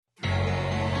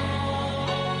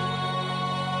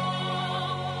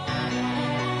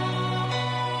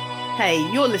Hey,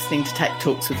 you're listening to Tech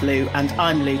Talks with Lou, and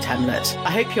I'm Lou Temlett. I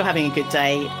hope you're having a good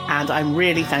day, and I'm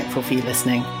really thankful for you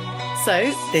listening.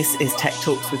 So, this is Tech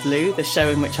Talks with Lou, the show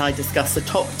in which I discuss the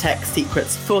top tech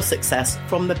secrets for success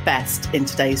from the best in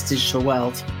today's digital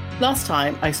world. Last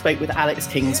time, I spoke with Alex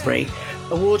Kingsbury,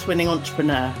 award-winning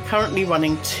entrepreneur, currently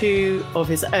running 2 of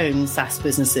his own SaaS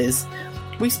businesses.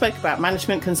 We spoke about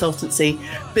management consultancy,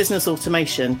 business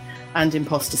automation, and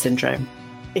imposter syndrome.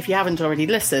 If you haven't already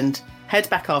listened, head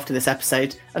back after this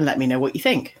episode and let me know what you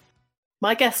think.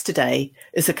 My guest today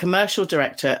is the commercial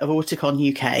director of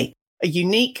Autistic UK, a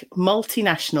unique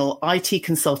multinational IT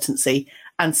consultancy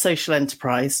and social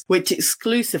enterprise which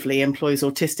exclusively employs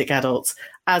autistic adults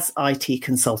as IT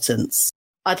consultants.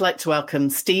 I'd like to welcome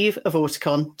Steve of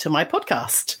Autistic to my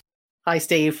podcast. Hi,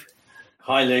 Steve.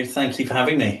 Hi, Lou. Thank you for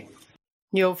having me.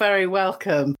 You're very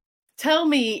welcome. Tell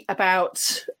me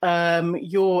about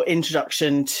your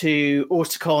introduction to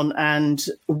Autistic and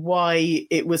why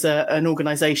it was an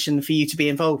organisation for you to be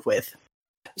involved with.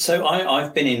 So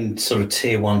I've been in sort of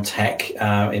tier 1 tech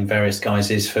in various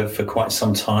guises for quite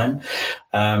some time.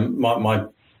 My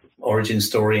origin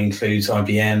story includes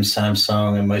IBM,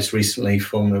 Samsung, and most recently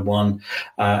Formula One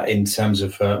in terms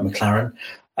of McLaren.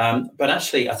 But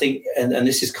actually, I think, and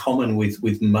this is common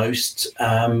with most,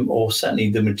 or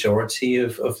certainly the majority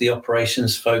of the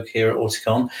operations folk here at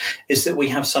Autistic, is that we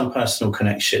have some personal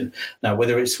connection. Now,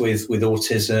 whether it's with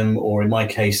autism or in my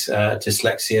case,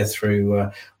 dyslexia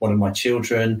through one of my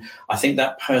children, I think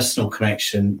that personal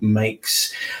connection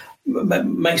makes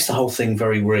the whole thing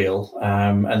very real.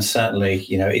 And certainly,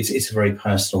 it's a very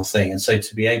personal thing. And so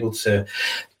to be able to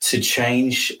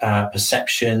change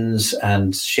perceptions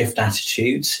and shift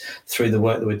attitudes through the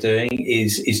work that we're doing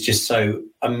is just so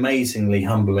amazingly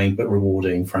humbling but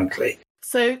rewarding, frankly.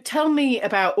 So tell me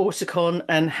about Autistic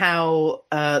and how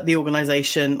the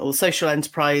organisation or social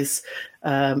enterprise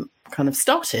kind of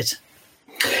started.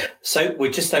 So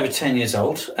we're just over 10 years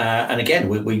old. And again,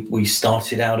 we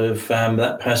started out of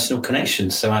that personal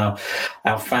connection. So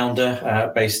our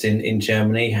founder, based in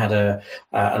Germany, had an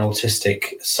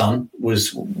autistic son,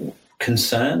 was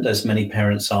concerned, as many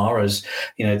parents are, as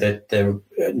their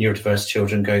neurodiverse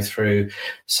children go through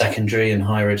secondary and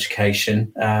higher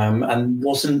education, and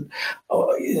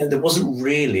there wasn't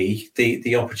really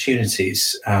the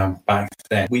opportunities back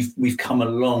then. We've come a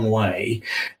long way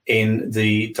in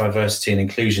the diversity and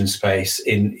inclusion space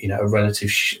in a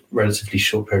relatively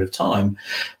short period of time.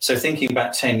 So thinking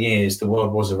back 10 years, the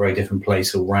world was a very different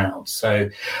place all round. So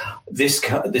this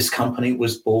company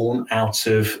was born out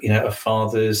of a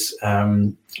father's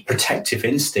protective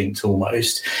instinct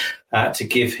almost, to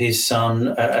give his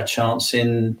son a chance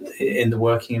in the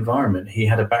working environment. He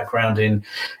had a background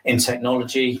in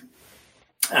technology,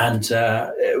 and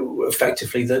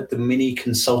effectively the mini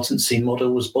consultancy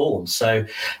model was born. So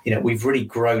we've really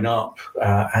grown up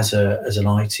as an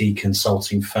IT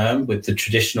consulting firm with the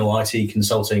traditional IT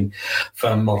consulting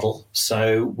firm model.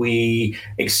 So we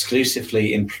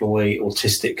exclusively employ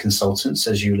autistic consultants,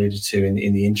 as you alluded to in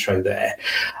the intro there.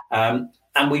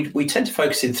 And we tend to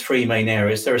focus in 3 main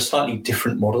areas. There are slightly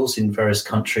different models in various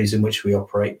countries in which we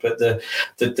operate, but the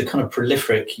kind of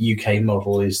prolific UK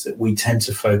model is that we tend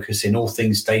to focus in all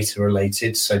things data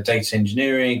related. So data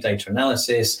engineering, data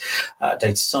analysis,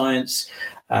 data science,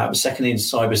 secondly in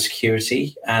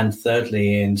cybersecurity, and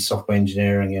thirdly in software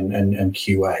engineering and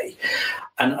QA.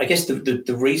 And I guess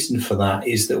the reason for that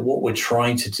is that what we're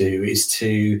trying to do is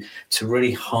to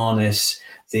really harness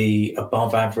the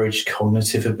above average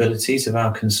cognitive abilities of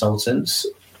our consultants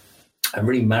and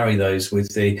really marry those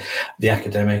with the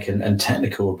academic and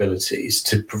technical abilities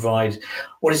to provide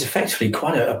what is effectively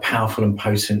quite a powerful and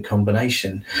potent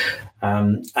combination.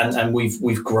 And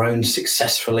we've grown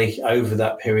successfully over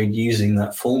that period using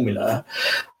that formula.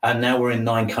 And now we're in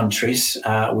 9 countries.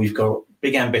 We've got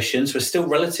big ambitions. We're still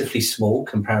relatively small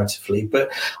comparatively,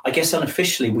 but I guess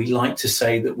unofficially we like to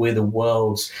say that we're the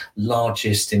world's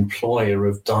largest employer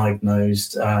of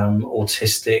diagnosed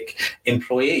autistic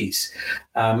employees,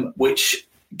 which,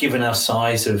 given our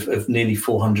size of nearly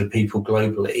 400 people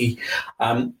globally,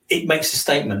 it makes a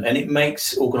statement, and it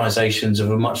makes organisations of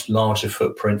a much larger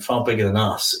footprint, far bigger than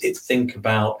us, think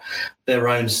about their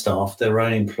own staff, their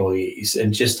own employees,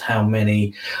 and just how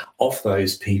many of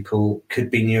those people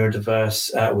could be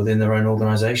neurodiverse within their own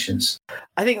organisations.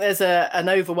 I think there's an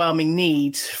overwhelming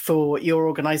need for your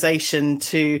organisation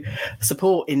to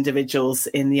support individuals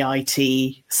in the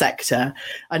IT sector.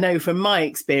 I know from my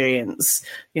experience,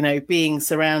 being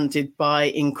surrounded by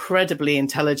incredibly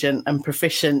intelligent and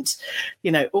proficient,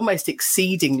 almost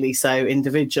exceedingly so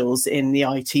individuals in the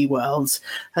IT world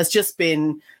has just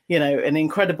been, an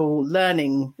incredible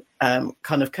learning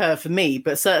kind of curve for me,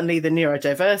 but certainly the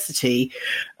neurodiversity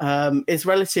is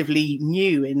relatively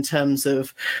new in terms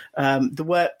of the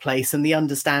workplace and the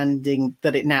understanding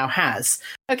that it now has.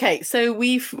 Okay, so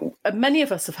many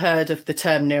of us have heard of the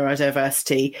term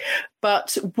neurodiversity,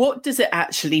 but what does it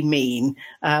actually mean?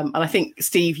 And I think,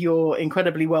 Steve, you're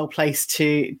incredibly well placed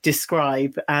to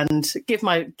describe and give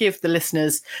the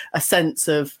listeners a sense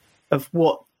of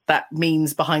what that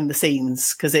means behind the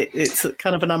scenes, because it's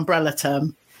kind of an umbrella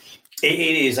term. It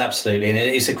is, absolutely. And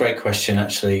it's a great question,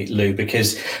 actually, Lou,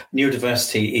 because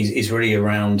neurodiversity is really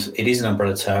around, it is an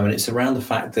umbrella term, and it's around the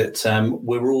fact that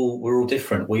we're all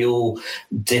different. We all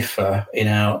differ in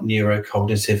our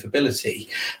neurocognitive ability.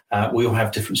 We all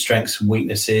have different strengths and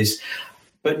weaknesses.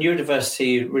 But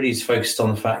neurodiversity really is focused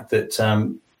on the fact that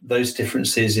those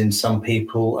differences in some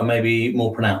people are maybe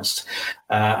more pronounced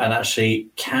and actually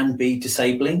can be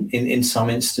disabling in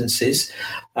some instances.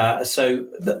 So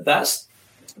that's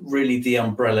really the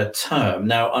umbrella term.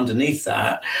 Now, underneath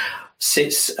that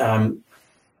sits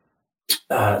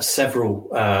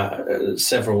several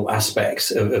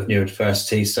aspects of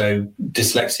neurodiversity. So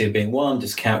dyslexia being one,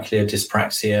 dyscalculia,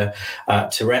 dyspraxia,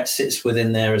 Tourette sits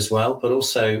within there as well, but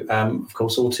also, of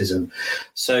course, autism.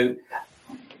 So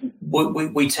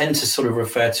we tend to sort of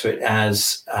refer to it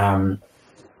as,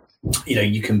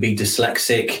 you can be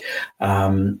dyslexic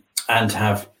and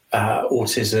have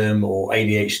autism or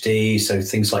ADHD, so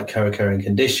things like co-occurring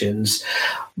conditions,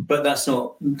 but that's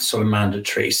not sort of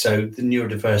mandatory. So the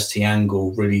neurodiversity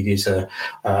angle really is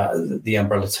the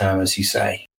umbrella term, as you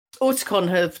say. Auticon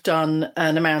have done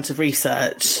an amount of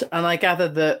research, and I gather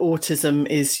that autism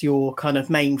is your kind of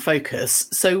main focus.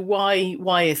 So why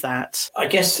is that? I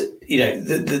guess,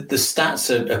 the stats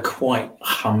are quite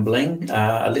humbling,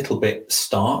 a little bit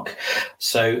stark.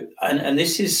 So, and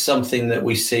this is something that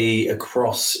we see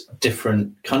across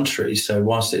different countries. So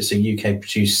whilst it's a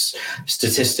UK-produced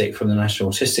statistic from the National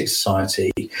Autistic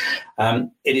Society,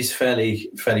 it is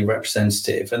fairly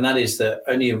representative, and that is that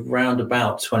only around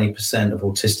about 20% of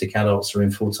autistic adults are in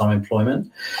full-time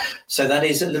employment. So that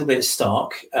is a little bit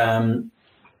stark.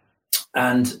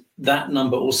 And that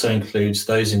number also includes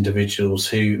those individuals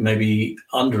who may be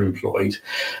underemployed,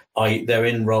 i.e. they're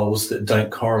in roles that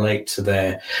don't correlate to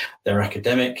their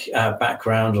academic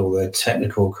background or their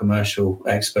technical commercial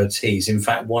expertise. In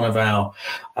fact, one of our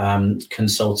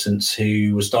consultants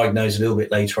who was diagnosed a little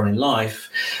bit later on in life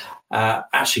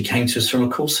actually came to us from a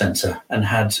call centre and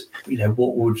had,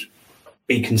 what would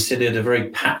be considered a very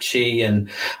patchy and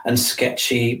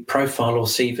sketchy profile or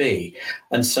CV.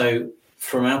 And so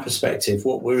from our perspective,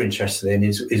 what we're interested in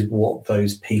is what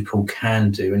those people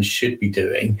can do and should be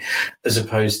doing, as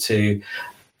opposed to,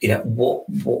 what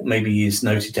maybe is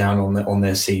noted down on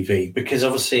their CV. Because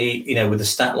obviously, with a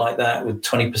stat like that, with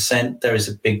 20%, there is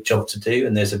a big job to do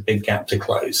and there's a big gap to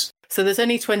close. So there's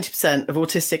only 20% of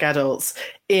autistic adults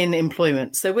in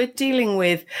employment. So we're dealing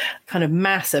with kind of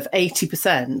massive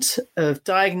 80% of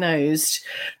diagnosed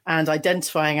and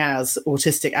identifying as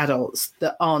autistic adults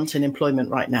that aren't in employment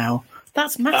right now.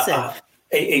 That's massive.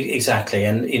 Exactly.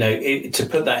 And, to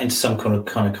put that into some kind of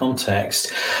kind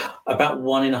about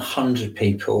 1 in 100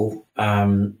 people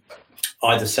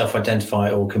either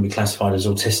self-identify or can be classified as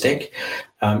autistic.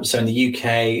 So in the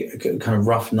UK, kind of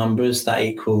rough numbers, that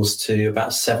equals to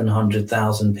about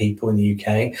 700,000 people in the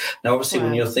UK. Now, obviously,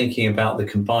 when you're thinking about the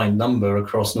combined number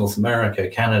across North America,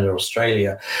 Canada,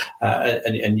 Australia,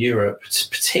 and Europe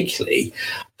particularly,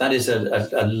 that is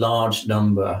a large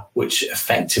number, which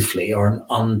effectively are an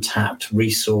untapped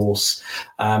resource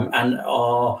and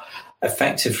are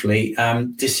effectively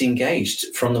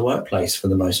disengaged from the workplace for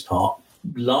the most part,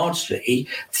 largely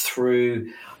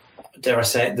through, dare I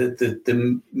say it,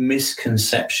 the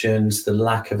misconceptions, the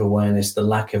lack of awareness, the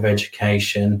lack of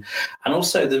education, and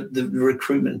also the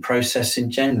recruitment process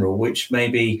in general, which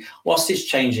maybe, whilst it's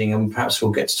changing, and perhaps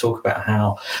we'll get to talk about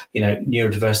how,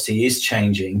 neurodiversity is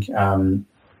changing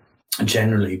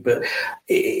generally, but,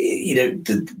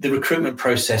 the recruitment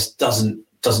process doesn't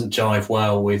jive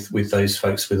well with those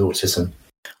folks with autism.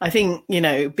 I think,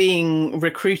 being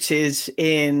recruited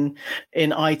in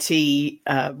IT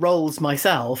roles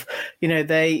myself,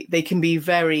 they can be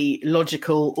very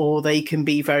logical or they can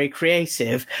be very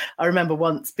creative. I remember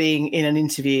once being in an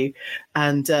interview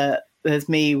and there's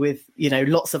me with,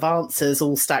 lots of answers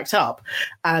all stacked up,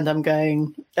 and I'm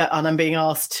being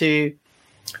asked to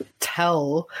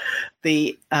tell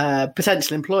the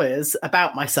potential employers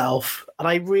about myself, and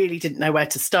I really didn't know where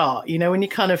to start. When you're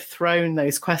kind of thrown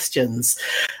those questions,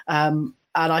 and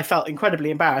I felt incredibly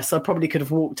embarrassed. I probably could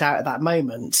have walked out at that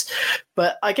moment,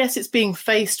 but I guess it's being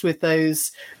faced with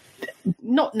those,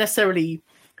 not necessarily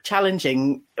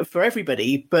challenging for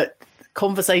everybody, but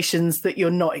conversations that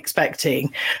you're not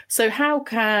expecting. So how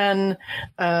can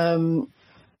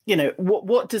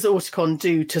what does Auticon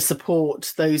do to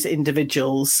support those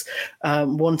individuals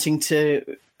wanting to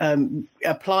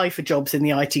apply for jobs in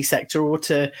the IT sector, or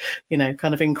to,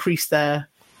 kind of increase their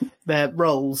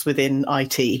roles within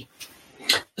IT?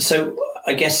 So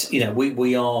I guess,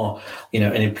 we are, an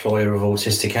employer of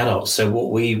autistic adults. So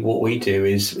what we do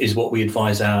is what we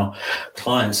advise our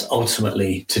clients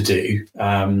ultimately to do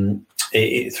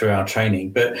through our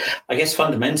training. But I guess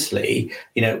fundamentally,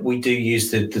 we do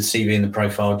use the CV and the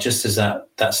profile just as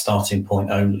that starting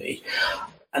point only.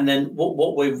 And then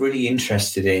what we're really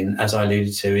interested in, as I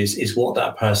alluded to, is what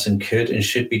that person could and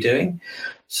should be doing.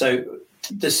 So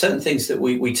there's certain things that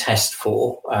we test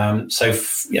for.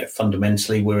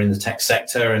 Fundamentally, we're in the tech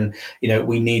sector, and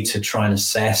we need to try and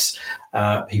assess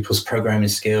people's programming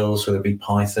skills, whether it be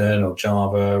Python or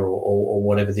Java or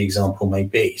whatever the example may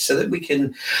be, so that we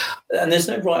can. And there's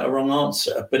no right or wrong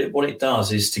answer, but what it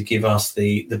does is to give us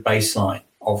the baseline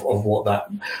of what that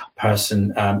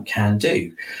person can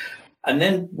do. And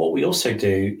then what we also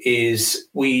do is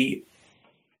we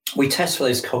test for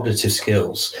those cognitive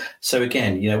skills. So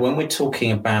again, when we're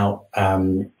talking about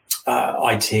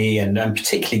IT and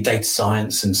particularly data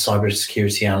science and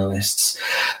cybersecurity analysts,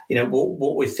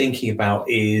 what we're thinking about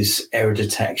is error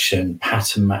detection,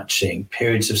 pattern matching,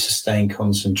 periods of sustained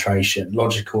concentration,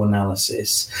 logical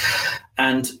analysis.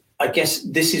 And I guess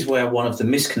this is where one of the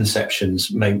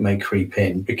misconceptions may creep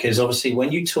in, because obviously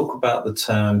when you talk about the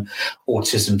term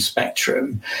autism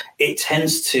spectrum, it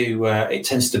tends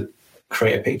to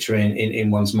create a picture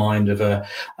in one's mind of a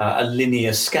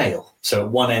linear scale. So at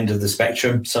one end of the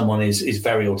spectrum, someone is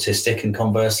very autistic, and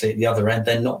conversely at the other end,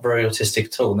 they're not very autistic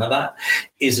at all. Now that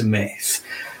is a myth.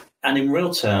 And in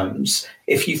real terms,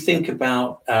 if you think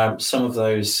about some of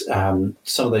those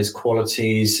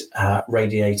qualities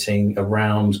radiating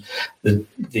around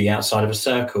the outside of a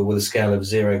circle with a scale of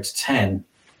 0 to 10,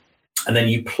 and then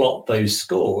you plot those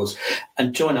scores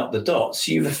and join up the dots,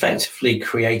 you've effectively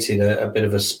created a bit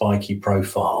of a spiky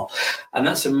profile. And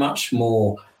that's a much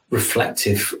more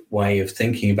reflective way of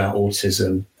thinking about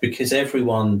autism, because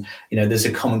everyone, there's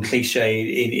a common cliche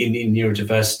in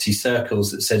neurodiversity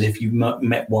circles that says if you've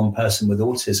met one person with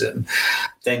autism,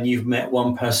 then you've met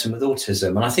one person with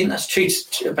autism. And I think that's true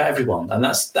about everyone. And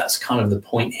that's kind of the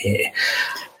point here.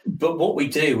 But what we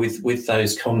do with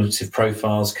those cognitive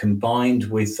profiles combined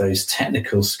with those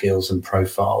technical skills and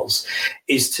profiles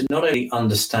is to not only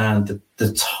understand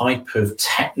the type of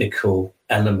technical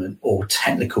element or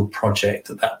technical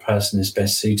project that person is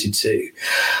best suited to,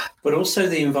 but also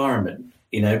the environment,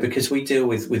 because we deal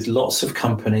with lots of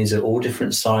companies at all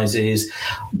different sizes,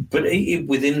 but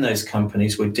within those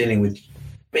companies, we're dealing with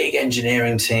big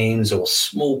engineering teams or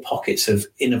small pockets of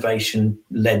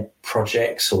innovation-led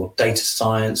projects or data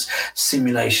science,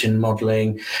 simulation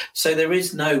modeling. So there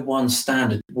is no one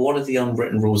standard. What are the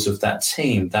unwritten rules of that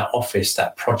team, that office,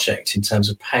 that project in terms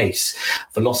of pace,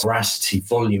 velocity, veracity,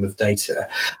 volume of data?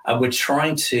 And we're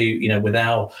trying to, with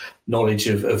our knowledge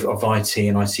of IT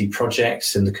and IT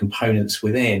projects and the components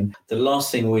within, the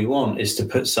last thing we want is to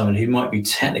put someone who might be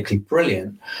technically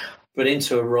brilliant but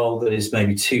into a role that is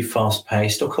maybe too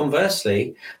fast-paced, or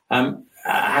conversely,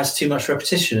 has too much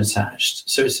repetition attached.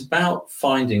 So it's about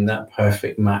finding that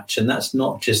perfect match, and that's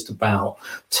not just about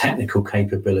technical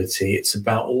capability. It's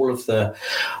about all of the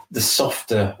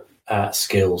softer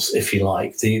skills, if you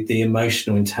like, the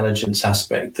emotional intelligence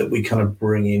aspect that we kind of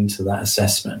bring into that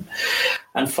assessment.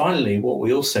 And finally, what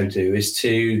we also do is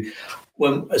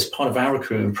as part of our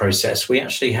recruitment process, we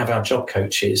actually have our job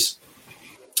coaches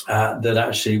that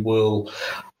actually will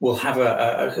have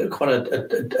quite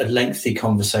a lengthy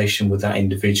conversation with that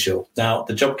individual. Now,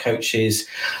 the job coaches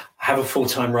have a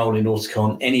full-time role in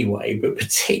Auticon anyway, but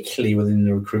particularly within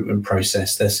the recruitment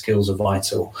process, their skills are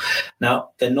vital.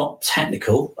 Now, they're not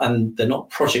technical and they're not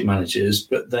project managers,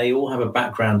 but they all have a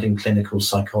background in clinical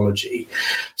psychology.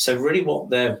 So really what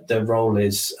their role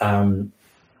is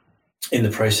in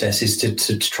the process is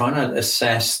to try and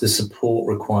assess the support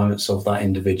requirements of that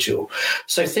individual.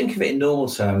 So think of it in normal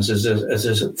terms as a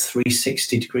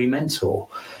 360-degree mentor,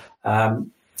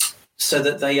 so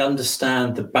that they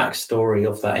understand the backstory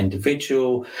of that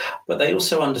individual, but they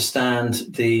also understand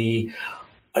the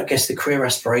career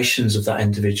aspirations of that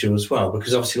individual as well,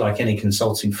 because obviously, like any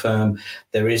consulting firm,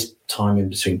 there is time in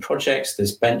between projects,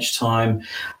 there's bench time.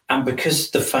 And because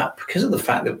of the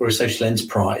fact that we're a social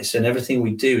enterprise and everything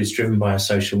we do is driven by a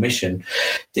social mission,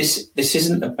 this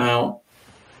isn't about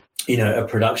a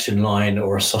production line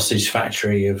or a sausage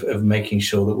factory of making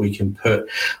sure that we can put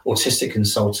autistic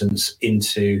consultants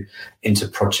into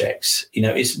projects.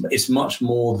 It's much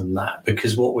more than that,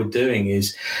 because what we're doing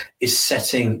is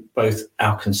setting both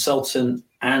our consultant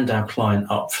and our client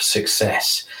up for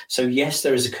success. So yes,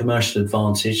 there is a commercial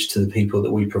advantage to the people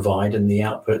that we provide and the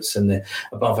outputs and the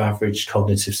above average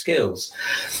cognitive skills.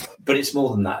 But it's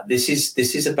more than that. This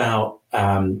is about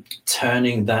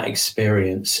turning that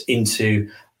experience into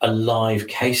a live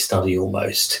case study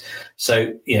almost.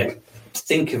 So,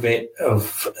 think of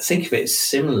it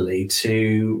similarly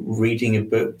to reading a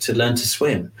book to learn to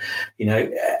swim.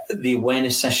 The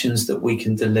awareness sessions that we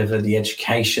can deliver, the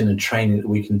education and training that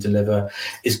we can deliver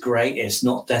is great. It's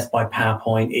not death by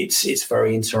PowerPoint. It's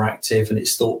very interactive, and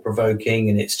it's thought provoking,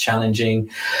 and it's challenging.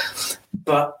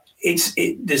 But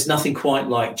there's nothing quite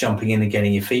like jumping in and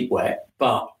getting your feet wet,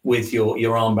 but with your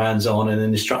armbands on and an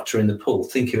instructor in the pool.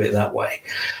 Think of it that way.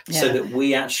 Yeah. So that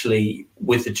we actually,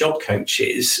 with the job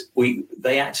coaches,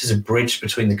 they act as a bridge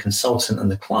between the consultant and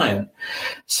the client,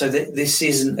 so that this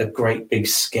isn't a great big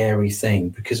scary thing.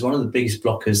 Because one of the biggest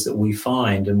blockers that we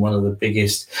find, and one of the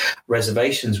biggest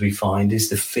reservations we find, is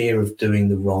the fear of doing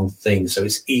the wrong thing. So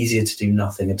it's easier to do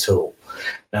nothing at all.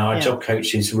 Now, our job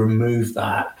coaches remove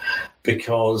that,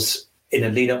 because in a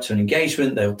lead up to an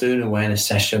engagement, they'll do an awareness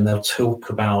session. They'll talk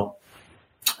about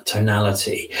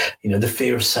tonality, the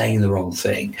fear of saying the wrong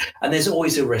thing. And there's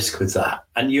always a risk with that.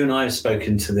 And you and I have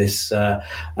spoken to this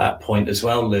point as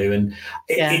well, Lou, and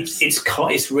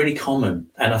it's really common.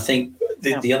 And I think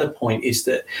the other point is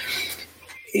that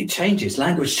it changes.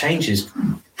 Language changes.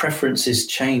 Preferences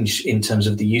change in terms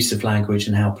of the use of language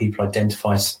and how people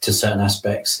identify to certain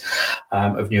aspects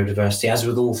of neurodiversity, as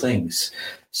with all things.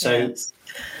 So,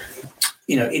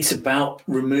 it's about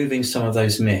removing some of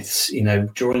those myths,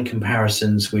 drawing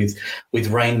comparisons with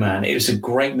Rain Man. It was a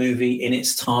great movie in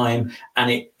its time,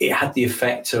 and it had the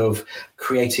effect of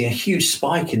creating a huge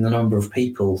spike in the number of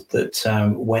people that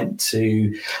went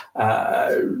to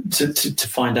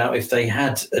find out if they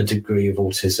had a degree of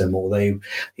autism, or they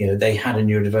had a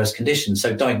neurodiverse condition.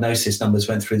 So diagnosis numbers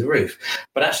went through the roof.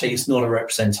 But actually, it's not a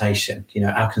representation.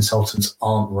 Our consultants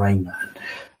aren't Rain Man.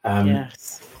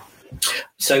 Yes.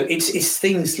 So it's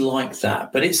things like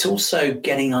that, but it's also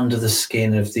getting under the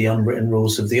skin of the unwritten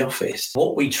rules of the office.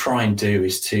 What we try and do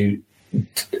is to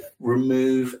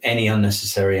remove any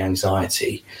unnecessary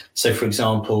anxiety. So, for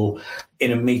example,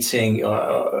 in a meeting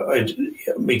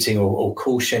or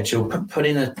call schedule, put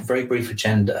in a very brief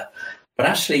agenda, but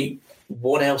actually,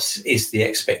 what else is the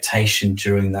expectation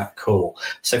during that call?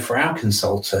 So for our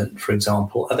consultant, for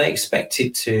example, are they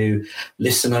expected to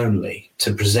listen only,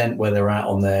 to present where they're at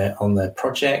on their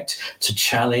project, to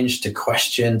challenge, to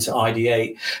question, to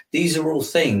ideate? These are all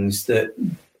things that,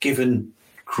 given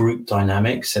group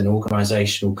dynamics and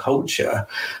organizational culture,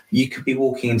 you could be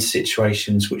walking into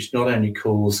situations which not only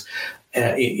cause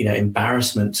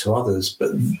embarrassment to others,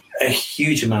 but a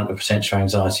huge amount of potential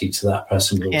anxiety to that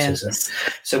person with autism.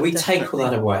 So we take all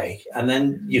that away. And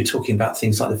then you're talking about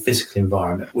things like the physical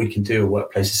environment. We can do a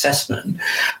workplace assessment,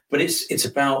 but it's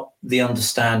about the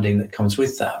understanding that comes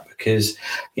with that, because,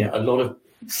 a lot of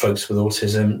folks with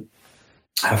autism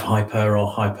have hyper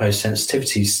or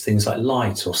hyposensitivities, things like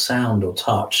light or sound or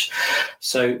touch.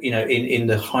 So, in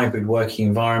the hybrid working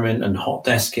environment and hot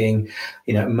desking,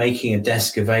 making a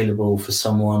desk available for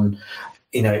someone,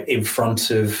 in front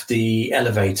of the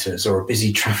elevators or a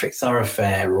busy traffic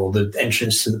thoroughfare or the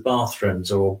entrance to the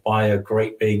bathrooms or by a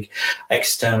great big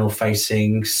external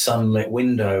facing sunlit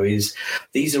window,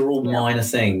 these are all minor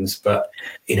things, but,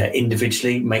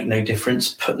 individually make no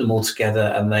difference. Put them all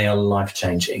together and they are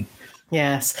life-changing.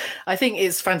 Yes, I think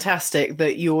it's fantastic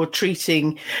that you're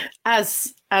treating,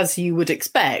 as you would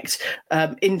expect,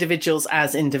 individuals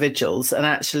as individuals, and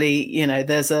actually,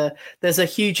 there's a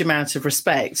huge amount of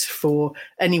respect for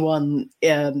anyone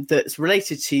that's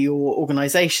related to your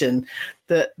organisation,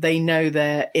 that they know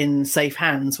they're in safe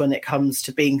hands when it comes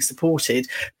to being supported.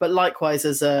 But likewise,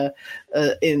 as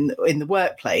in the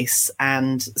workplace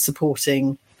and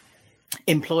supporting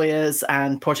employers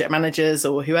and project managers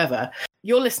or whoever.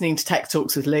 You're listening to Tech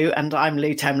Talks with Lou, and I'm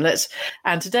Lou Temlett.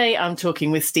 And today I'm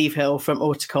talking with Steve Hill from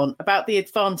Auticon about the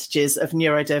advantages of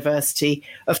neurodiversity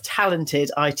of talented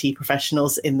IT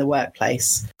professionals in the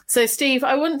workplace. So, Steve,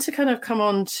 I want to kind of come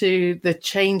on to the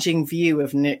changing view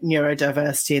of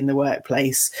neurodiversity in the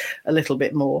workplace a little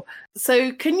bit more.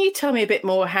 So can you tell me a bit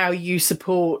more how you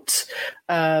support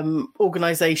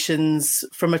organisations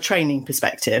from a training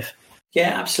perspective?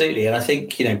 Yeah, absolutely. And I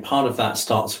think, part of that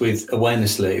starts with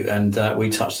awareness, Lou. And we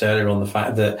touched earlier on the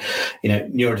fact that,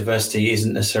 neurodiversity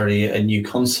isn't necessarily a new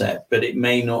concept, but it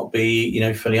may not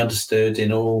be, fully understood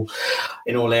in all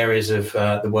areas of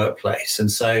the workplace. And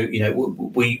so,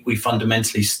 we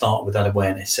fundamentally start with that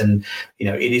awareness. And,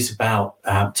 it is about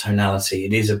tonality.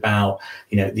 It is about,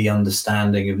 the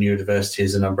understanding of neurodiversity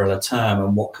as an umbrella term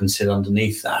and what can sit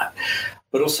underneath that.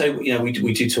 But also,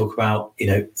 we do talk about,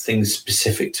 things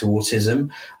specific to autism,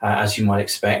 as you might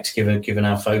expect, given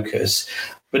our focus.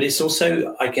 But it's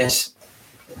also, I guess,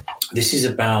 this is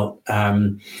about,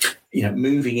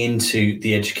 moving into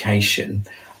the education.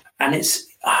 And it's,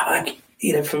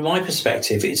 from my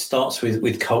perspective, it starts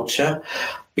with culture,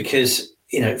 because,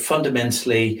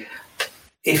 fundamentally,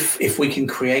 if we can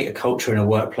create a culture in a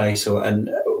workplace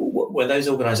where those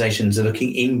organisations are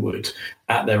looking inward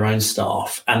at their own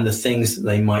staff and the things that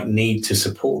they might need to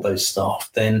support those staff,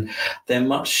 then they're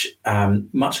much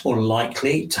more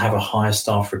likely to have a higher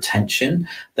staff retention.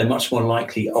 They're much more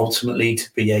likely ultimately to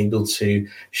be able to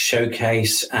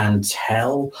showcase and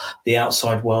tell the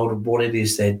outside world of what it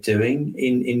is they're doing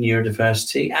in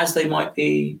neurodiversity, as they might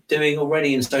be doing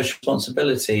already in social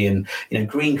responsibility and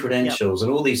green credentials and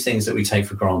all these things that we take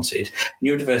for granted.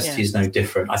 Neurodiversity is no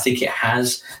different. I think it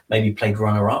has maybe played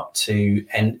runner-up to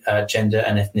gender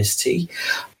and ethnicity,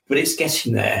 but it's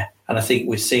getting there. And I think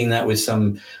we're seeing that with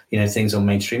some, things on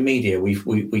mainstream media.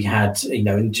 We had,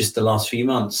 in just the last few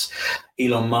months,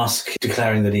 Elon Musk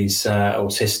declaring that he's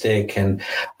autistic, and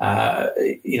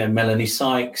Melanie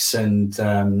Sykes and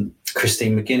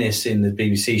Christine McGuinness in the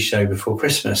BBC show before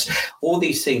Christmas. All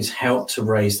these things help to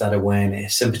raise that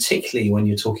awareness, and particularly when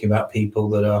you're talking about people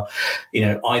that are,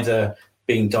 either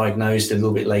being diagnosed a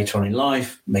little bit later on in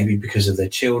life, maybe because of their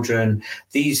children.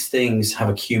 These things have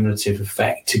a cumulative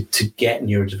effect to get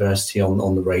neurodiversity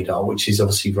on the radar, which is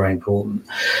obviously very important.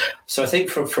 So I think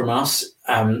from us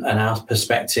and our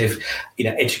perspective,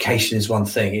 education is one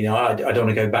thing. I don't want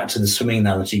to go back to the swimming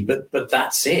analogy, but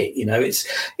that's it.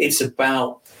 It's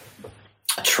about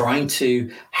trying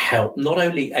to help not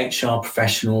only HR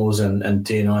professionals and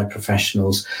D&I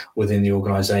professionals within the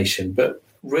organisation, but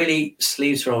really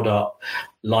sleeves rolled up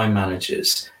line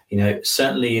managers.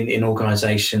 Certainly in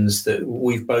organisations that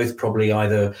we've both probably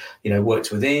either,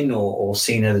 worked within or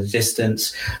seen at a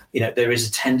distance, there is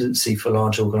a tendency for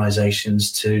large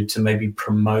organisations to maybe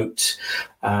promote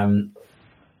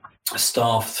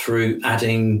staff through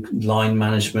adding line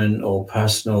management or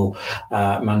personal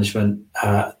management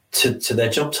to their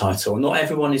job title. Not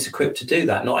everyone is equipped to do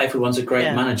that. Not everyone's a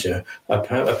great manager,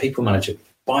 a people manager,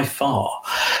 by far.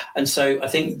 And so I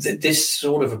think that this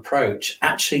sort of approach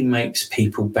actually makes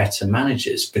people better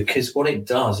managers, because what it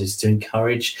does is to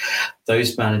encourage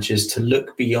those managers to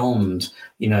look beyond,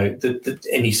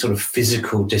 any sort of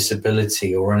physical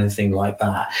disability or anything like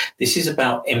that. This is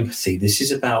about empathy. This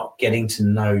is about getting to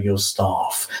know your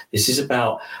staff. This is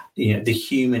about, the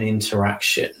human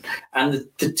interaction and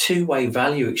the two-way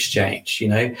value exchange,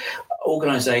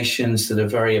 Organizations that are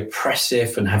very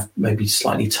oppressive and have maybe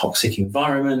slightly toxic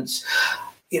environments,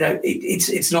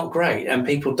 it's not great, and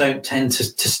people don't tend to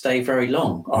stay very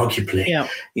long, arguably.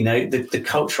 The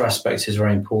culture aspect is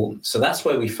very important. So that's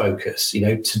where we focus,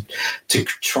 to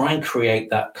try and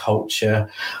create that culture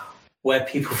where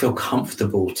people feel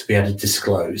comfortable to be able to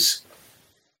disclose.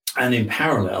 And in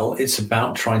parallel, it's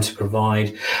about trying to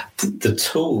provide the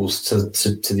tools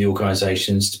to the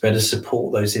organisations to better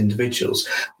support those individuals,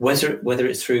 whether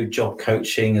it's through job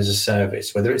coaching as a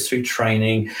service, whether it's through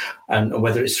training, and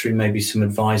whether it's through maybe some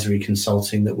advisory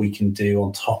consulting that we can do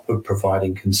on top of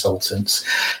providing consultants.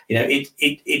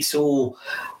 It's all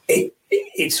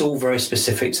very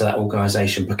specific to that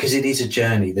organisation, because it is a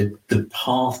journey. The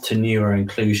path to neuro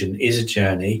inclusion is a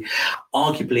journey.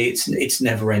 Arguably, it's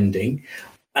never ending.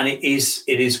 And it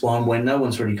is one where no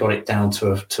one's really got it down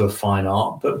to a fine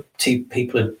art, but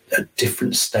people are at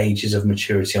different stages of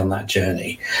maturity on that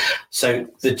journey. So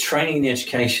the training and the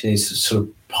education is sort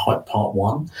of part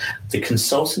one. The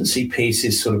consultancy piece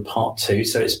is sort of part two.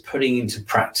 So it's putting into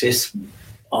practice,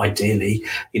 ideally,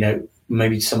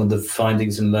 maybe some of the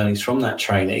findings and learnings from that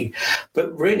training, but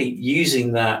really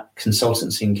using that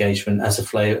consultancy engagement as a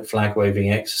flag waving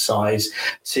exercise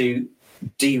to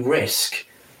de-risk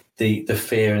the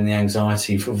fear and the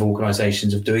anxiety of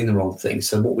organisations of doing the wrong thing.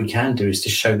 So what we can do is to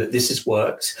show that this has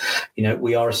worked.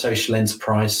 We are a social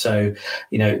enterprise, so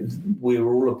we're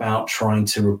all about trying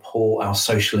to report our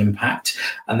social impact,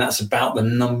 and that's about the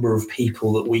number of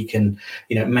people that we can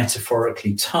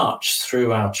metaphorically touch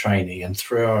through our training and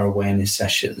through our awareness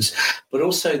sessions, but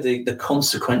also the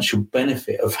consequential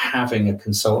benefit of having a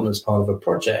consultant as part of a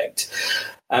project,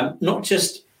 not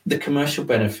just the commercial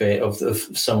benefit of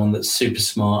someone that's super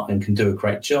smart and can do a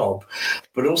great job,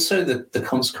 but also the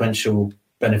consequential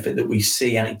benefit that we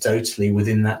see anecdotally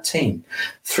within that team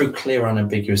through clear,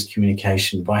 unambiguous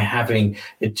communication, by having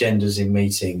agendas in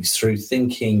meetings, through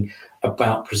thinking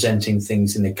about presenting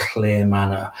things in a clear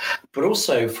manner, but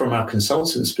also from our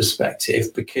consultants'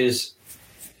 perspective, because,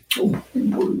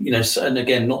 and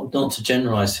again, not to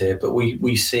generalize here, but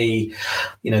we see,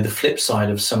 the flip side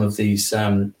of some of these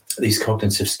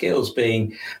cognitive skills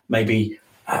being maybe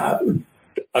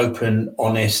open,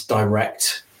 honest,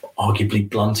 direct, arguably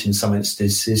blunt in some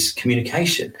instances,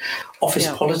 communication. Office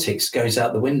politics goes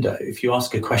out the window. If you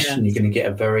ask a question, you're going to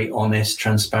get a very honest,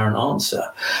 transparent answer,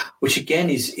 which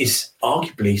again is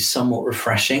arguably somewhat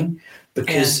refreshing,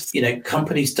 because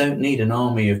companies don't need an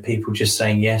army of people just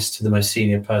saying yes to the most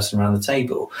senior person around the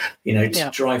table. To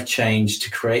drive change,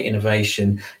 to create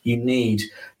innovation, you need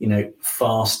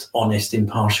fast, honest,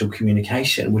 impartial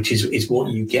communication, which is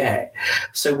what you get.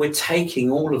 So we're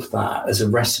taking all of that as a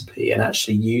recipe and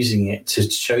actually using it to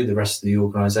show the rest of the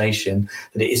organization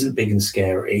that it isn't big and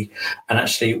scary, and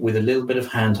actually with a little bit of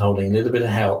hand holding, a little bit of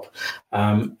help,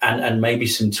 and maybe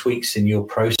some tweaks in your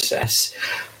process,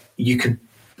 you could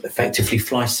effectively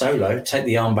fly solo, take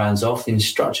the armbands off, the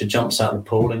instructor jumps out of the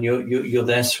pool, and you're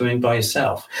there swimming by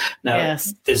yourself. Now,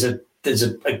 there's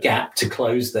a gap to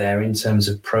close there in terms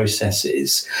of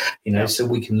processes, so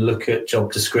we can look at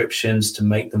job descriptions to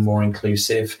make them more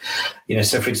inclusive.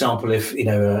 So for example, if an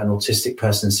autistic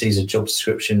person sees a job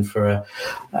description for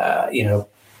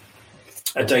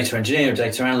a data engineer, a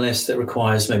data analyst that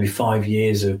requires maybe 5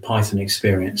 years of Python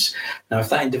experience. Now, if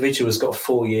that individual has got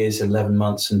 4 years, 11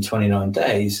 months and 29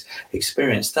 days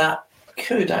experience, that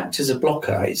could act as a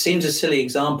blocker. It seems a silly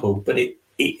example, but it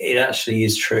actually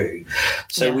is true.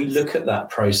 So we look at that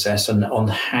process and on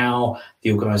how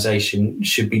the organisation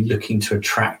should be looking to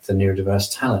attract the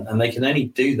neurodiverse talent. And they can only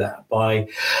do that by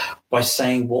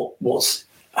saying what's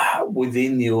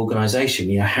within the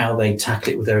organisation, how they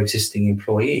tackle it with their existing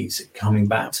employees. Coming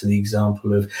back to the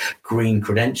example of green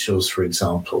credentials, for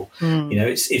example,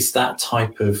 it's that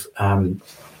type of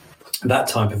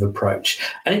approach.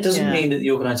 And it doesn't mean that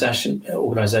the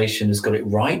organisation has got it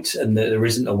right and that there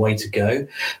isn't a way to go,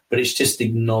 but it's just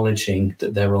acknowledging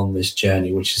that they're on this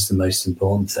journey, which is the most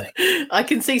important thing. I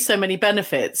can see so many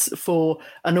benefits for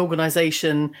an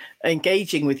organisation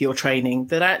engaging with your training,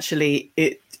 that actually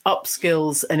it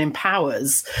upskills and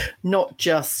empowers not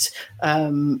just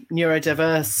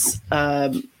neurodiverse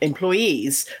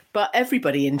employees, but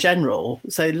everybody in general.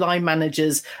 So line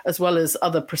managers, as well as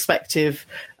other prospective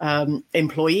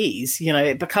employees,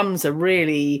 it becomes a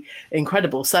really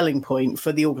incredible selling point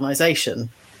for the organisation.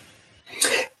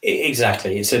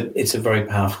 Exactly. It's a very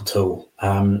powerful tool.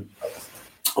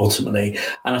 Ultimately.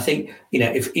 And I think,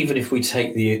 if we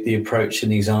take the approach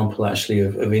and the example actually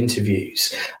of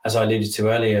interviews, as I alluded to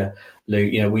earlier,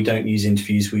 Lou, we don't use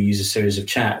interviews, we use a series of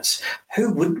chats.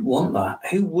 Who wouldn't want that?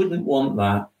 Who wouldn't want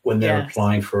that when they're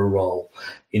applying for a role?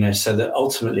 So that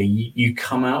ultimately you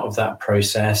come out of that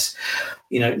process,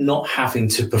 not having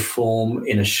to perform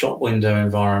in a shop window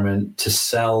environment to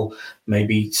sell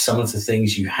maybe some of the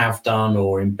things you have done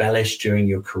or embellished during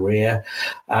your career.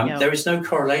 There is no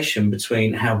correlation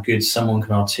between how good someone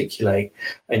can articulate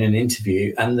in an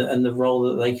interview and the role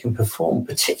that they can perform,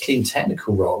 particularly in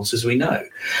technical roles, as we know.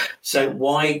 So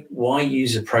why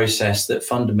use a process that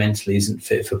fundamentally isn't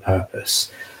fit for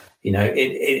purpose? And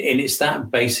it's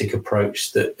that basic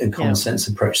approach and common sense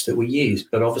approach that we use.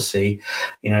 But obviously,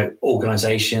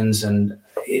 organizations and,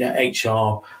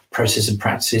 HR process and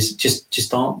practices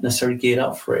just aren't necessarily geared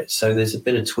up for it. So there's a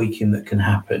bit of tweaking that can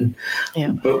happen,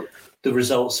 but the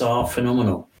results are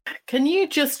phenomenal. Can you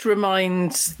just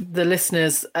remind the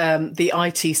listeners the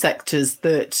IT sectors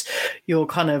that you're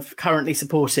kind of currently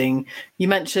supporting? You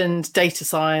mentioned data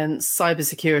science,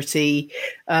 cybersecurity.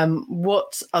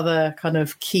 What other kind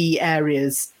of key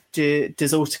areas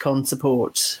does Auticon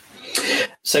support?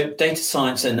 So data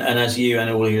science, and as you and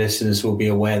all your listeners will be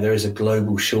aware, there is a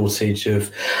global shortage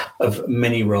of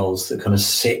many roles that kind of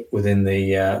sit within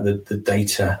the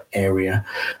data area.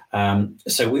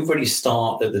 So we really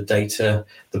start at the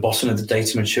bottom of the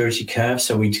data maturity curve.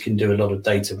 So we can do a lot of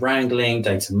data wrangling,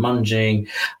 data munging,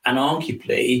 and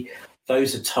arguably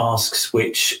those are tasks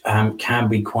which can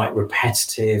be quite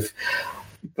repetitive.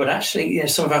 But actually,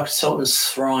 some of our consultants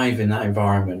thrive in that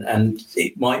environment, and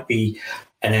it might be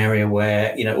an area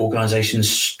where organizations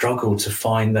struggle to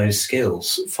find those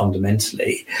skills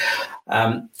fundamentally.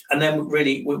 And then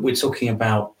really we're talking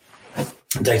about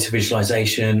data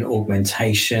visualization,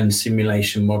 augmentation,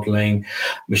 simulation modeling,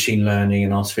 machine learning,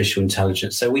 and artificial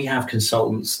intelligence. So we have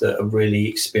consultants that are really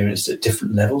experienced at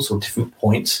different levels or different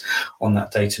points on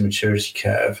that data maturity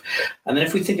curve. And then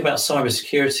if we think about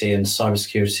cybersecurity and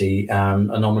cybersecurity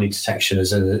anomaly detection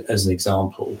as an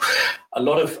example, a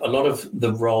lot of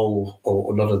the role,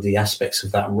 or a lot of the aspects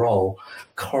of that role,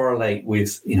 correlate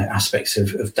with aspects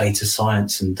of data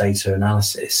science and data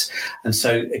analysis. And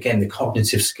so again, the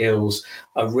cognitive skills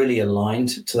are really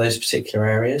aligned to those particular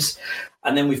areas.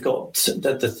 And then we've got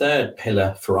the third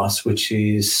pillar for us, which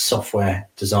is software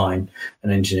design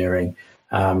and engineering.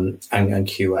 And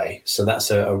QA. So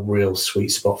that's a real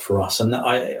sweet spot for us. And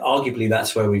arguably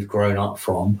that's where we've grown up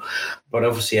from. But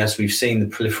obviously, as we've seen the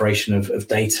proliferation of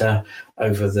data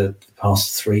over the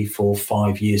past 3, 4,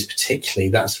 5 years particularly,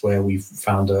 that's where we've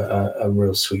found a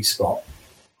real sweet spot.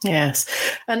 Yes.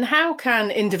 And how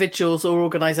can individuals or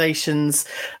organisations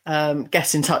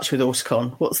get in touch with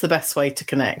Auticon? What's the best way to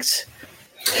connect?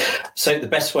 So the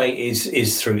best way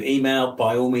is through email.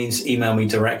 By all means, email me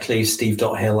directly,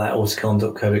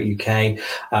 steve.hill@auticon.co.uk.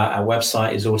 Our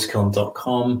website is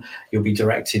auticon.com. You'll be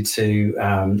directed to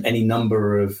any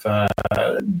number of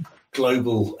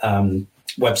global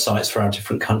websites for our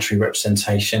different country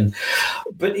representation.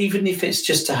 But even if it's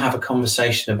just to have a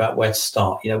conversation about where to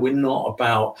start, we're not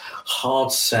about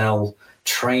hard sell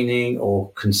training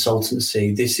or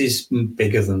consultancy. This is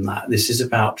bigger than that. This is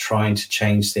about trying to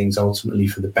change things ultimately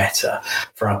for the better,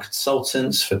 for our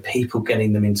consultants, for people,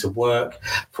 getting them into work,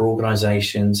 for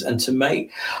organizations, and to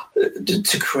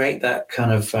create that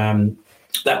kind of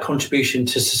that contribution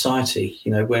to society.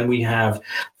 When we have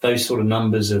those sort of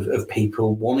numbers of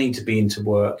people wanting to be into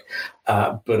work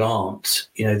but aren't,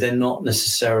 they're not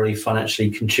necessarily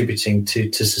financially contributing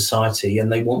to society,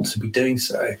 and they want to be doing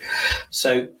so.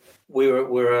 So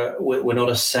we're not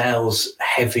a sales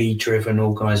heavy driven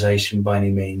organisation by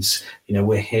any means.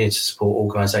 We're here to support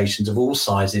organisations of all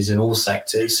sizes in all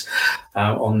sectors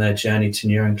on their journey to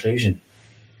neuroinclusion.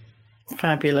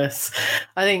 Fabulous.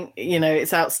 I think,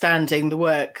 it's outstanding the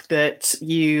work that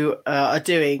you are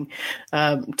doing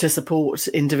to support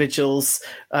individuals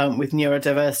with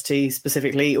neurodiversity,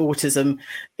 specifically autism,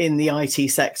 in the IT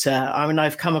sector. I mean,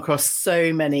 I've come across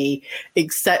so many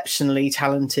exceptionally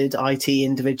talented IT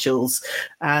individuals,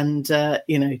 and,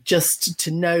 just to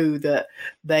know that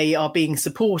they are being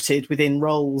supported within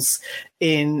roles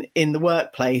in the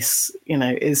workplace,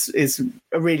 is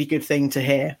a really good thing to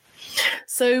hear.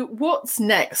 So what's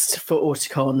next for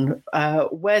Auticon?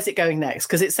 Where's it going next?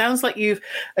 Because it sounds like you've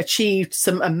achieved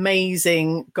some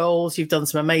amazing goals. You've done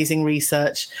some amazing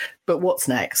research, but what's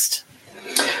next?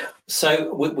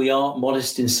 So we are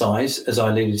modest in size, as I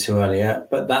alluded to earlier,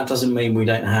 but that doesn't mean we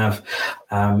don't have,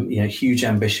 huge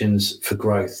ambitions for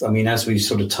growth. I mean, as we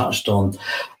sort of touched on,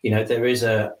 there is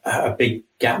a big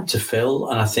gap to fill.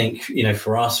 And I think,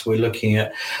 for us,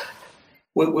 we're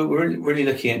really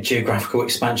looking at geographical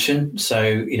expansion.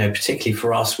 So, particularly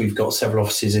for us, we've got several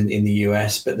offices in the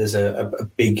US, but there's a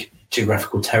big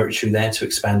geographical territory there to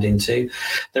expand into.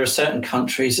 There are certain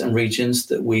countries and regions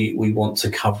that we want to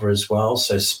cover as well.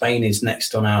 So Spain is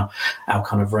next on our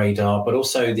kind of radar, but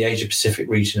also the Asia Pacific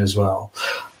region as well.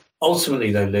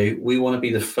 Ultimately, though, Lou, we want to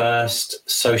be the first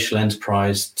social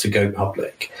enterprise to go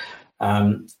public.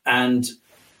 And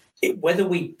whether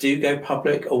we do go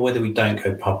public or whether we don't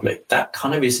go public, that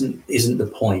kind of isn't the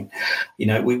point.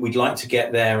 We'd like to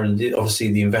get there, and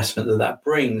obviously the investment that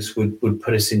brings would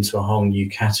put us into a whole new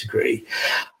category,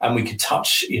 and we could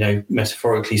touch,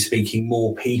 metaphorically speaking,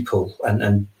 more people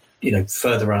and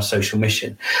further our social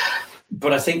mission.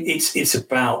 But I think it's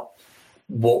about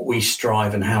what we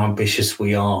strive and how ambitious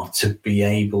we are to be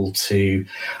able to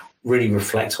really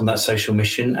reflect on that social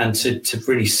mission, and to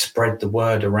really spread the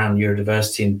word around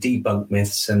neurodiversity and debunk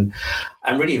myths and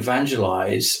really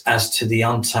evangelize as to the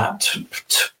untapped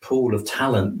pool of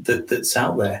talent that's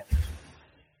out there.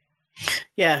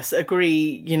 Yes,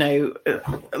 agree.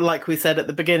 Like we said at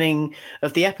the beginning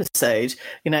of the episode,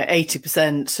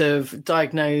 80% of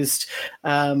diagnosed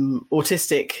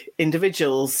autistic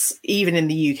individuals, even in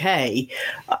the UK,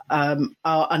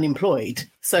 are unemployed.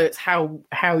 So it's how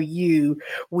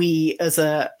we as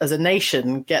a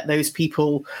nation get those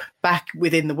people back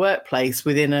within the workplace,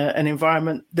 within an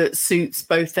environment that suits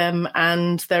both them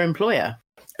and their employer.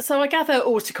 So I gather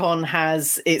Auticon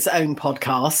has its own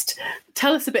podcast.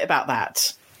 Tell us a bit about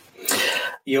that.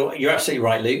 You're absolutely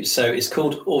right, Luke. So it's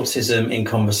called Autism in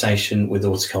Conversation with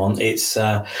Auticon. It's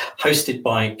hosted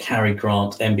by Cary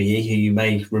Grant, MBE, who you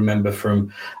may remember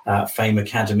from Fame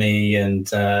Academy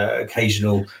and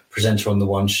occasional presenter on the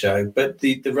One Show. But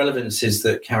the relevance is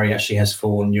that Cary actually has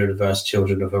 4 neurodiverse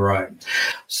children of her own.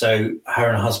 So her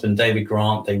and her husband, David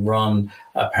Grant, they run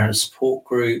a parent support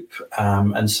group.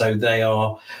 And so they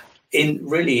are in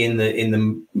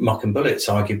the muck and bullets,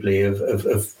 arguably,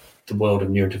 of the world of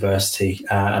neurodiversity,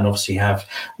 and obviously have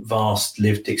vast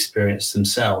lived experience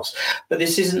themselves. But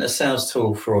this isn't a sales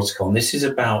tool for Auticon. This is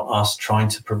about us trying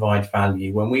to provide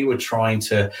value. When we were trying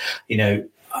to,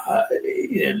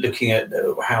 looking at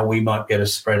how we might be able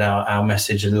to spread out our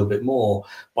message a little bit more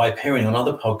by appearing on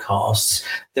other podcasts,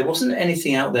 there wasn't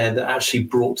anything out there that actually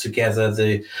brought together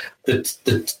the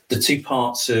 2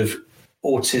 parts of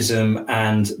autism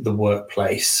and the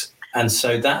workplace. And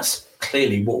so that's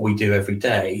clearly what we do every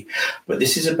day, but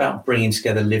this is about bringing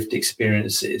together lived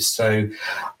experiences. So,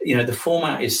 the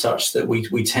format is such that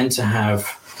we tend to have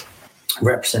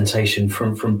representation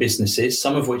from businesses,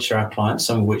 some of which are our clients,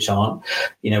 some of which aren't.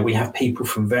 We have people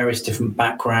from various different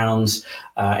backgrounds.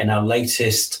 In our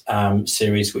latest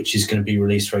series, which is going to be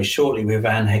released very shortly, we have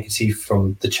Anne Hegarty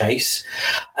from The Chase.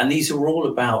 And these are all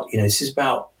about, this is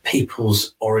about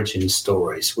people's origin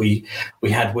stories. We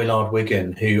had Willard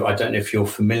Wigan, who I don't know if you're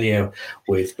familiar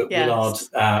with, but yes. Willard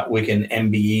Wigan,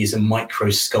 MBE, is a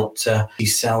micro sculptor. He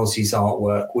sells his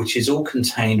artwork, which is all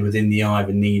contained within the eye of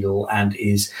a needle and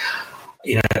is,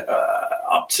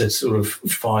 up to sort of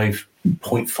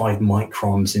 5.5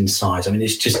 microns in size. I mean,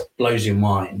 it just blows your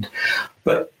mind.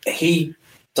 But he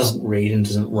doesn't read and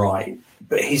doesn't write.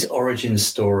 But his origin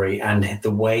story and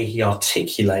the way he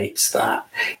articulates that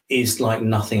is like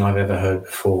nothing I've ever heard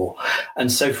before. And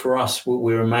so for us,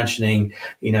 we're imagining,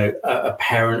 a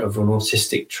parent of an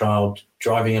autistic child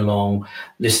driving along,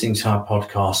 listening to our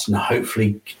podcast and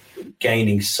hopefully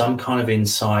gaining some kind of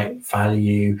insight,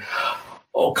 value,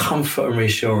 or comfort and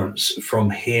reassurance from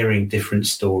hearing different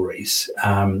stories.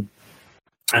 And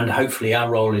hopefully our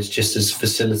role is just as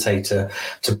facilitator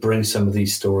to bring some of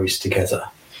these stories together.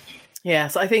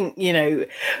 Yes, I think,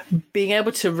 being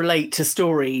able to relate to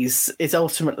stories is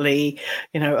ultimately,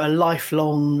 a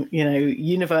lifelong,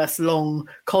 universe-long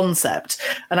concept.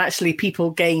 And actually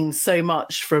people gain so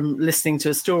much from listening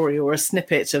to a story or a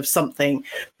snippet of something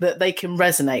that they can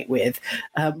resonate with,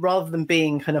 rather than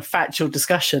being kind of factual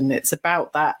discussion. It's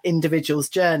about that individual's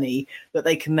journey that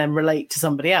they can then relate to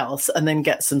somebody else and then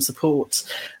get some support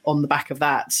on the back of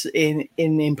that in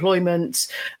employment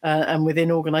and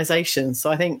within organisations. So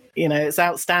I think, it's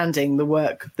outstanding the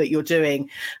work that you're doing.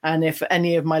 And if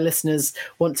any of my listeners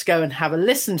want to go and have a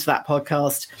listen to that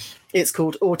podcast, it's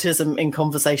called Autism in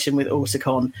Conversation with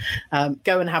Auticon.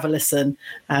 Go and have a listen,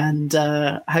 and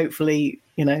hopefully,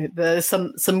 there's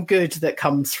some good that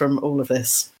comes from all of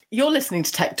this. You're listening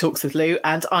to Tech Talks with Lou,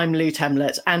 and I'm Lou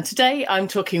Temlett. And today I'm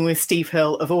talking with Steve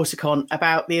Hill of Auticon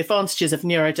about the advantages of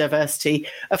neurodiversity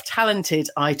of talented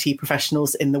IT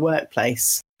professionals in the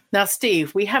workplace. Now,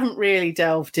 Steve, we haven't really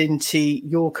delved into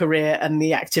your career and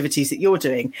the activities that you're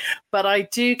doing, but I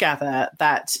do gather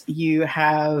that you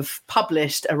have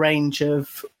published a range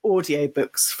of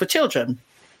audiobooks for children.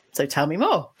 So tell me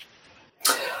more.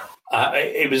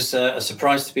 It was a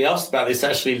surprise to be asked about this,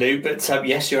 actually, Lou, but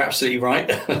yes, you're absolutely right.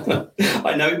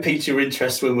 I know it piqued your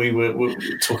interest when we were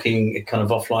talking kind of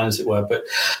offline, as it were. But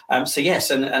so,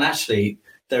 yes, and actually,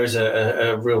 there is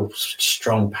a real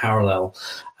strong parallel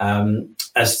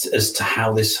as to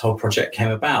how this whole project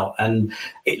came about. And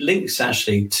it links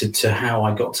actually to how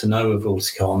I got to know of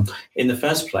Auticon in the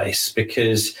first place,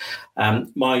 because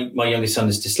my youngest son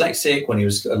is dyslexic. When he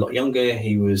was a lot younger,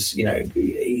 he was,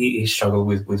 he struggled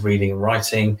with reading and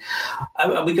writing.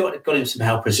 And we got him some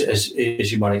help, as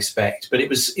you might expect. But it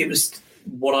was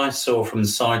what I saw from the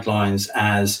sidelines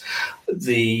as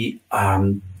the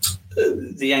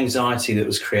anxiety that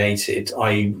was created,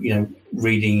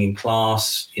 reading in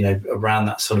class, around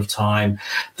that sort of time,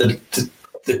 the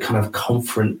kind of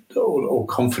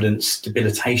confidence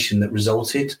debilitation that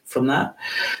resulted from that.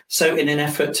 So in an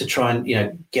effort to try and,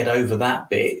 get over that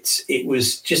bit, it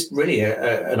was just really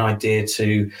an idea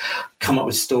to come up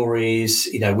with stories.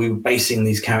 We were basing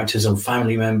these characters on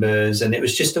family members, and it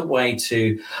was just a way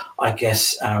to, I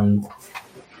guess,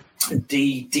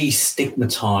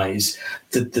 destigmatize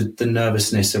the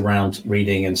nervousness around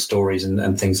reading and stories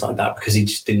and things like that, because he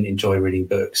just didn't enjoy reading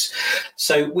books.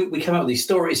 So we came up with these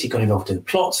stories. He got involved in the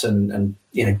plots and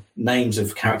names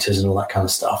of characters and all that kind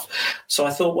of stuff. So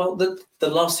I thought, well, the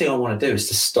last thing I want to do is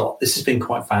to stop. This has been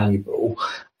quite valuable.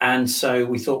 And so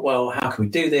we thought, well, how can we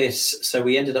do this? So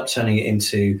we ended up turning it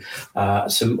into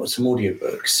some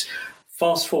audiobooks.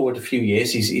 Fast forward a few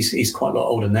years, he's quite a lot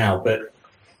older now, but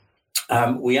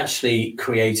we've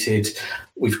created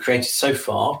so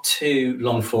far 2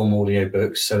 long-form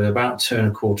audiobooks, so they're about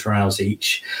 2.25 hours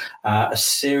each, a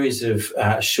series of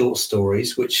short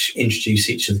stories which introduce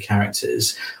each of the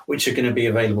characters, which are going to be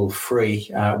available free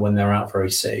when they're out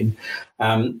very soon.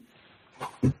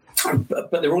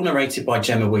 But they're all narrated by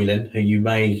Gemma Whelan, who you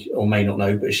may or may not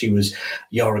know, but she was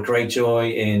Yara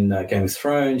Greyjoy in Game of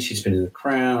Thrones. She's been in The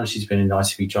Crown. She's been in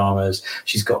ITV dramas.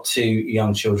 She's got 2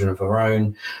 young children of her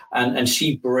own. And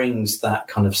she brings that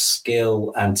kind of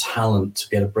skill and talent to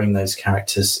be able to bring those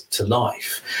characters to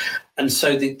life. And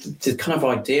so the kind of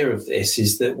idea of this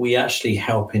is that we actually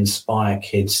help inspire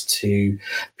kids to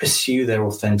pursue their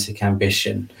authentic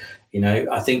ambition.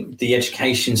 I think the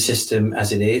education system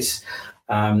as it is,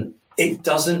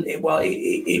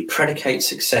 it predicates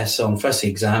success on firstly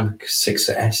exam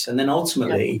success, and then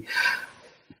ultimately,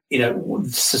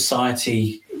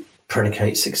 society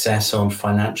predicates success on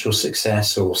financial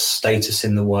success or status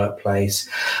in the workplace.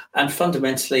 And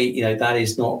fundamentally, that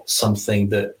is not something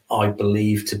that I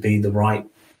believe to be the right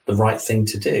thing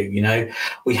to do.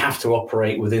 We have to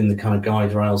operate within the kind of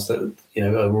guide rails that,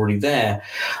 are already there.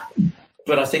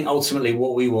 But I think ultimately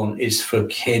what we want is for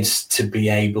kids to be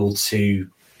able to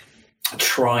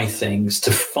try things,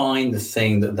 to find the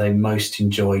thing that they most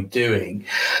enjoy doing.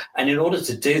 And in order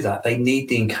to do that, they need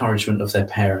the encouragement of their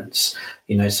parents.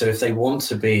 So if they want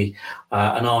to be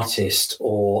an artist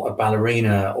or a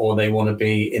ballerina, or they want to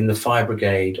be in the fire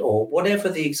brigade, or whatever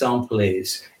the example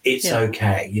is, it's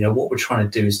okay. What we're trying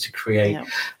to do is to create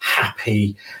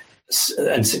happy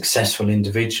and successful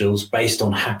individuals based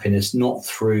on happiness, not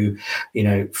through,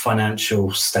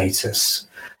 financial status.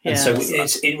 And so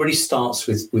it really starts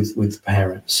with the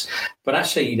parents. But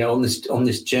actually, on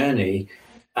this journey,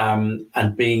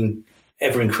 and being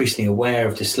ever increasingly aware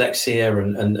of dyslexia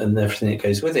and everything that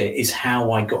goes with it, is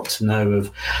how I got to know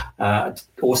of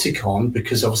Auticon,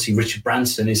 because obviously Richard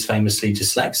Branson is famously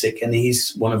dyslexic and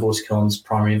he's one of Auticon's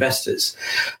primary investors.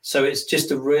 So it's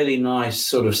just a really nice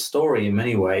sort of story in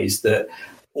many ways, that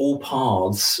all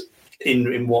paths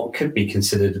in what could be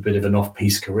considered a bit of an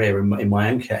off-piste career in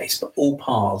my own case, but all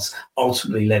paths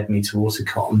ultimately led me to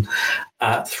Auticon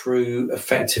through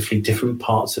effectively different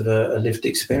parts of a lived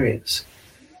experience.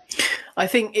 I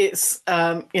think it's,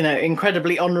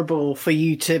 incredibly honourable for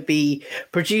you to be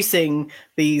producing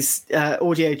these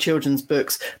audio children's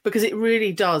books, because it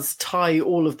really does tie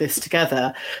all of this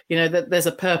together. That there's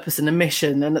a purpose and a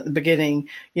mission, and at the beginning,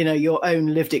 your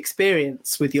own lived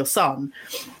experience with your son,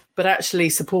 but actually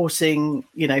supporting,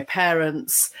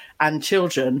 parents and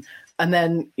children, and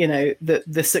then,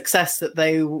 the success that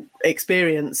they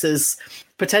experience as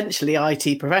potentially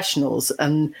IT professionals,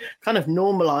 and kind of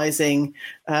normalizing,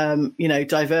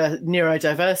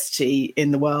 neurodiversity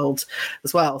in the world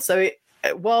as well. So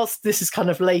whilst this is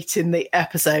kind of late in the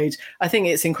episode, I think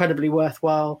it's incredibly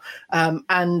worthwhile,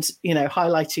 and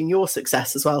highlighting your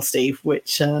success as well, Steve,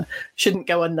 which shouldn't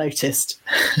go unnoticed.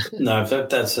 No,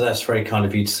 that's very kind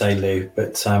of you to say, Lou.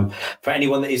 But for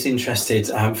anyone that is interested,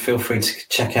 feel free to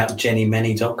check out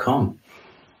jennymany.com.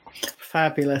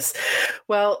 Fabulous.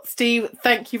 Well, Steve,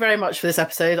 thank you very much for this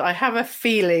episode. I have a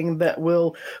feeling that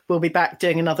we'll be back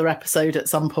doing another episode at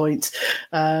some point,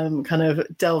 kind of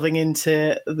delving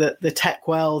into the tech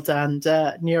world and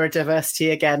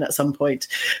neurodiversity again at some point.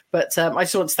 But I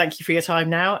just want to thank you for your time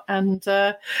now, and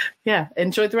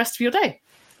enjoy the rest of your day.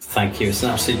 Thank you. It's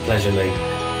an absolute pleasure, Lee.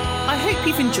 I hope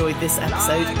you've enjoyed this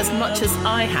episode as much as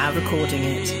I have recording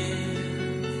it.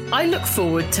 I look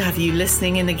forward to have you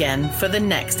listening in again for the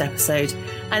next episode.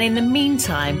 And in the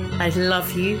meantime, I'd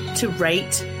love you to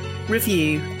rate,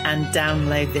 review, and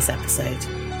download this episode.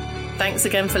 Thanks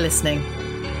again for listening.